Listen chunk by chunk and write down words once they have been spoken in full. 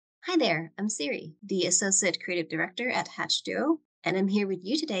Hi there, I'm Siri, the Associate Creative Director at Hatch and I'm here with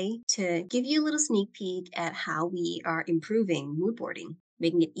you today to give you a little sneak peek at how we are improving mood boarding,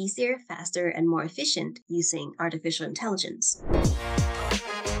 making it easier, faster, and more efficient using artificial intelligence.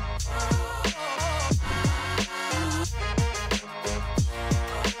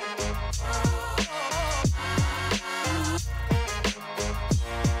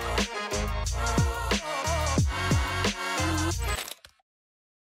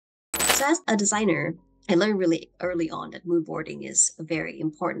 So, as a designer, I learned really early on that mood boarding is a very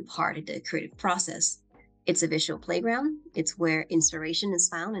important part of the creative process. It's a visual playground, it's where inspiration is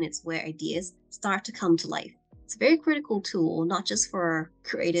found, and it's where ideas start to come to life. It's a very critical tool, not just for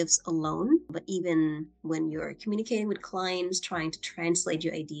creatives alone, but even when you're communicating with clients, trying to translate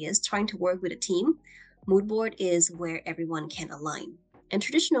your ideas, trying to work with a team. Mood board is where everyone can align. And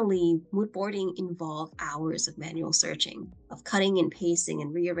traditionally, mood boarding involved hours of manual searching, of cutting and pasting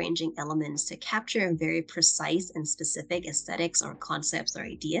and rearranging elements to capture a very precise and specific aesthetics or concepts or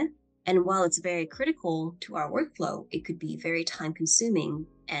idea. And while it's very critical to our workflow, it could be very time consuming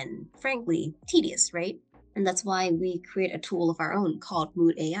and frankly tedious, right? And that's why we create a tool of our own called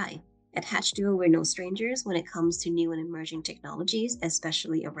Mooed.AI. At Hatch we're no strangers when it comes to new and emerging technologies,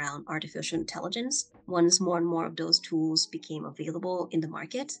 especially around artificial intelligence. Once more and more of those tools became available in the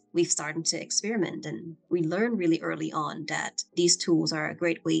market, we've started to experiment, and we learned really early on that these tools are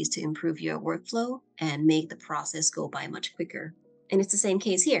great ways to improve your workflow and make the process go by much quicker. And it's the same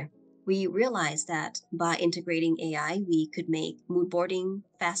case here. We realized that by integrating AI, we could make mood boarding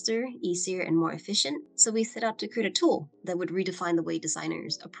faster, easier, and more efficient. So we set out to create a tool that would redefine the way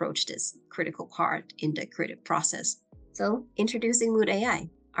designers approach this critical part in the creative process. So, introducing Mood AI,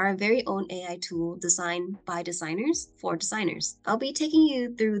 our very own AI tool designed by designers for designers. I'll be taking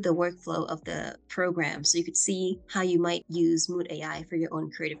you through the workflow of the program so you could see how you might use Mood AI for your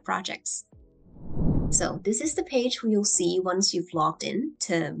own creative projects. So this is the page you'll see once you've logged in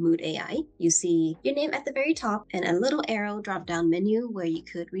to Mood AI. You see your name at the very top and a little arrow drop-down menu where you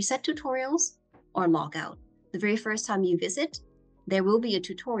could reset tutorials or log out. The very first time you visit, there will be a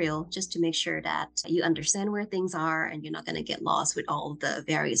tutorial just to make sure that you understand where things are and you're not going to get lost with all the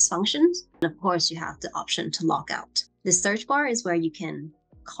various functions. And of course, you have the option to log out. The search bar is where you can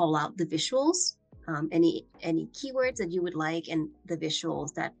call out the visuals, any keywords that you would like, and the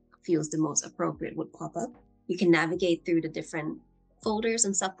visuals that feels the most appropriate would pop up. You can navigate through the different folders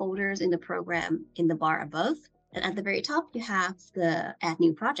and subfolders in the program in the bar above. And at the very top, you have the Add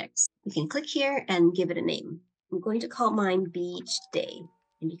New Projects. You can click here and give it a name. I'm going to call mine Beach Day.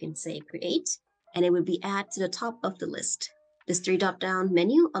 And you can say Create, and it would be add to the top of the list. This three drop-down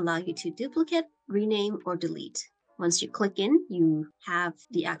menu allows you to duplicate, rename, or delete. Once you click in, you have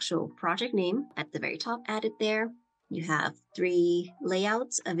the actual project name at the very top added there. You have three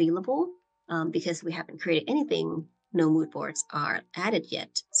layouts available. Because we haven't created anything, no mood boards are added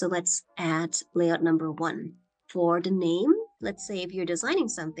yet. So let's add layout number 1. For the name, let's say if you're designing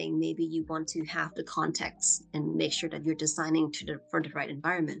something, maybe you want to have the context and make sure that you're designing for the right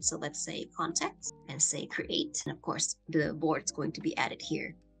environment. So let's say context and say create. And of course, the board's going to be added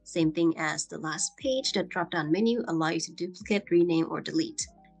here. Same thing as the last page, the drop-down menu allows you to duplicate, rename, or delete.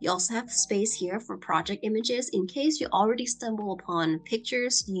 You also have space here for project images in case you already stumble upon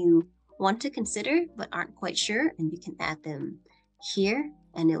pictures you want to consider but aren't quite sure, and you can add them here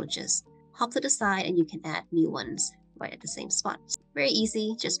and it'll just hop to the side and you can add new ones right at the same spot. Very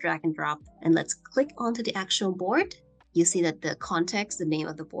easy, just drag and drop. And let's click onto the actual board. You see that the context, the name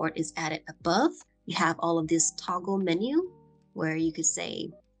of the board is added above. You have all of this toggle menu where you could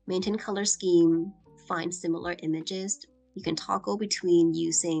say maintain color scheme, find similar images. You can toggle between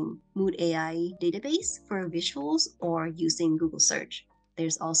using Mood AI database for visuals or using Google search.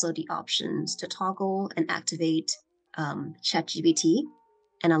 There's also the options to toggle and activate ChatGPT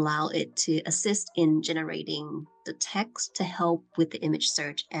and allow it to assist in generating the text to help with the image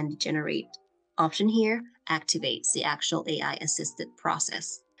search, and the generate option here activates the actual AI assisted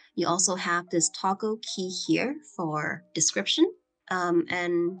process. You also have this toggle key here for description.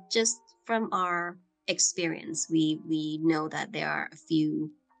 And just from our experience, we know that there are a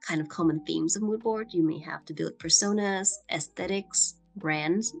few kind of common themes of mood board. You may have to build personas, aesthetics,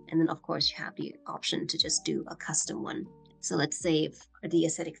 brands, and then of course you have the option to just do a custom one. So let's say if the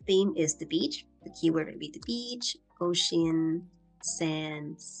aesthetic theme is the beach, the keyword would be the beach, ocean,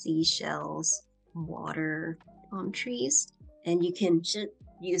 sand, seashells, water, palm trees, and you can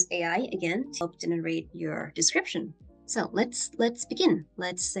use AI again to help generate your description. So let's begin.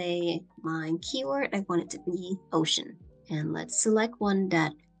 Let's say my keyword, I want it to be ocean. And let's select one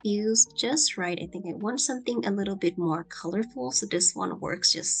that feels just right. I think I want something a little bit more colorful, so this one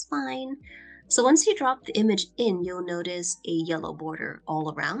works just fine. So once you drop the image in, you'll notice a yellow border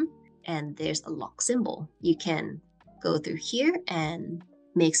all around, and there's a lock symbol. You can go through here and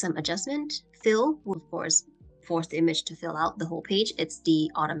make some adjustment. Fill will, of course, force the image to fill out the whole page. It's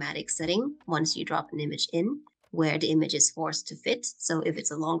the automatic setting once you drop an image in, where the image is forced to fit. So if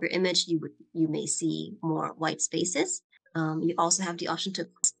it's a longer image, you may see more white spaces. You also have the option to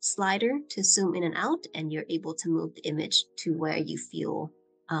slider to zoom in and out, and you're able to move the image to where you feel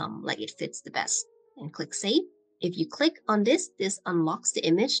like it fits the best. And click save. If you click on this unlocks the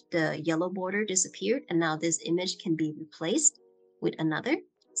image. The yellow border disappeared, and now this image can be replaced with another.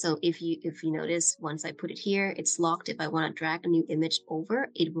 So if you notice, once I put it here, it's locked. If I want to drag a new image over,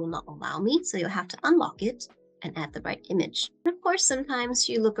 it will not allow me. So you'll have to unlock it and add the right image. And of course, sometimes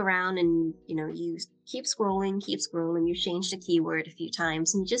you look around and you keep scrolling, you change the keyword a few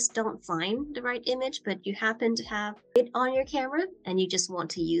times and you just don't find the right image, but you happen to have it on your camera and you just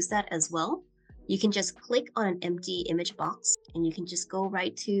want to use that as well. You can just click on an empty image box and you can just go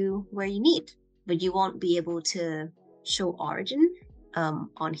right to where you need, but you won't be able to show origin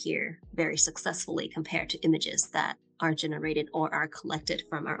on here very successfully compared to images that are generated or are collected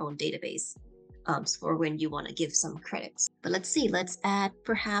from our own database. For when you want to give some credits. But let's see, let's add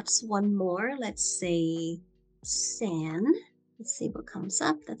perhaps one more. Let's say sand. Let's see what comes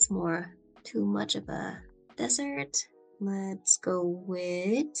up. That's too much of a desert. Let's go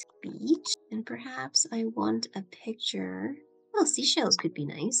with beach. And perhaps I want a picture. Oh, seashells could be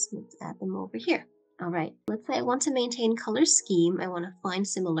nice. Let's add them over here. All right, let's say I want to maintain color scheme. I want to find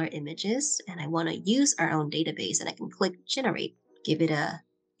similar images and I want to use our own database, and I can click generate. Give it a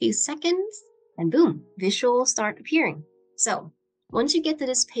few seconds and boom, visuals start appearing. So once you get to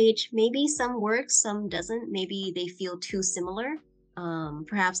this page, maybe some works, some doesn't. Maybe they feel too similar.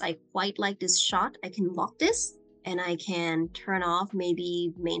 Perhaps I quite like this shot. I can lock this and I can turn off,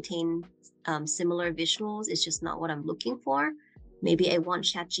 maybe maintain similar visuals. It's just not what I'm looking for. Maybe I want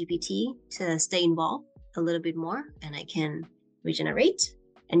ChatGPT to stay involved a little bit more and I can regenerate.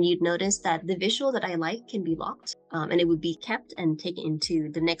 And you'd notice that the visual that I like can be locked and it would be kept and taken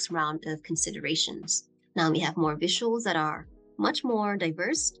into the next round of considerations. Now we have more visuals that are much more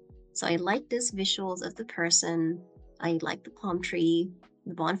diverse. So I like this visuals of the person. I like the palm tree.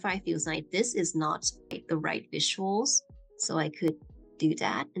 The bonfire feels nice. This is not the right visuals. So I could do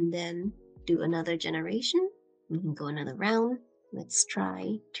that and then do another generation. We can go another round. Let's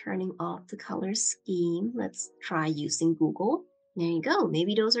try turning off the color scheme. Let's try using Google. There you go.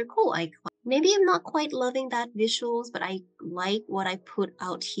 Maybe those are cool. Maybe I'm not quite loving that visuals, but I like what I put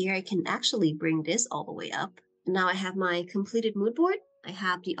out here. I can actually bring this all the way up. Now I have my completed mood board. I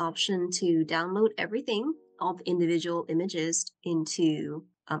have the option to download everything, all the individual images into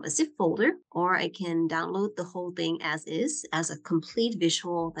a zip folder, or I can download the whole thing as is, as a complete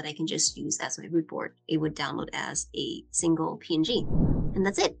visual that I can just use as my mood board. It would download as a single PNG. And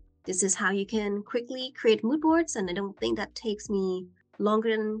that's it. This is how you can quickly create mood boards, and I don't think that takes me longer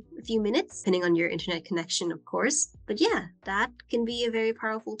than a few minutes, depending on your internet connection, of course. But yeah, that can be a very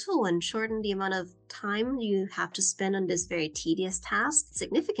powerful tool and shorten the amount of time you have to spend on this very tedious task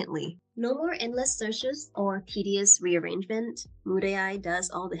significantly. No more endless searches or tedious rearrangement. Mooed.AI does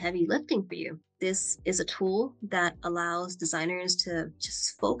all the heavy lifting for you. This is a tool that allows designers to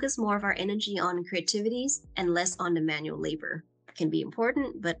just focus more of our energy on creativities and less on the manual labor. It can be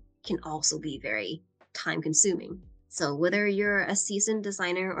important, but can also be very time consuming. So whether you're a seasoned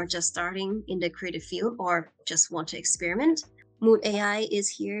designer or just starting in the creative field or just want to experiment, Mooed.AI is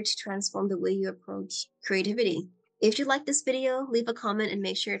here to transform the way you approach creativity. If you like this video, leave a comment and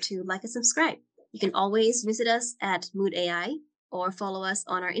make sure to like and subscribe. You can always visit us at Mooed.AI or follow us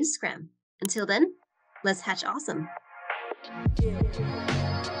on our Instagram. Until then, let's hatch awesome.